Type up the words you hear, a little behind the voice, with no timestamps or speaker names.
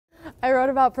I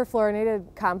wrote about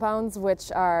perfluorinated compounds,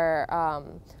 which are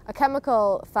a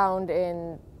chemical found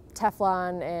in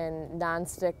Teflon and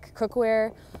non-stick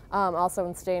cookware, also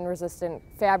in stain-resistant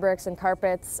fabrics and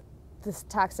carpets. This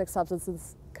Toxic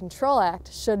Substances Control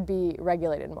Act should be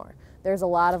regulated more. There's a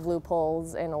lot of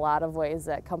loopholes and a lot of ways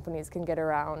that companies can get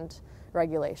around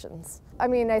regulations. I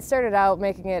mean, I started out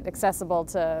making it accessible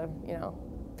to,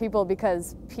 people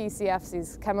because PCFs,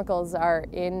 these chemicals, are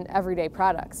in everyday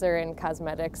products. They're in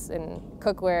cosmetics and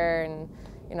cookware and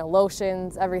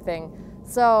lotions, everything.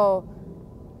 So,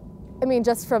 I mean,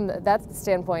 just from that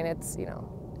standpoint, it's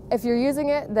if you're using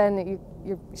it, then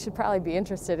you should probably be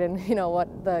interested in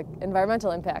what the environmental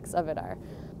impacts of it are.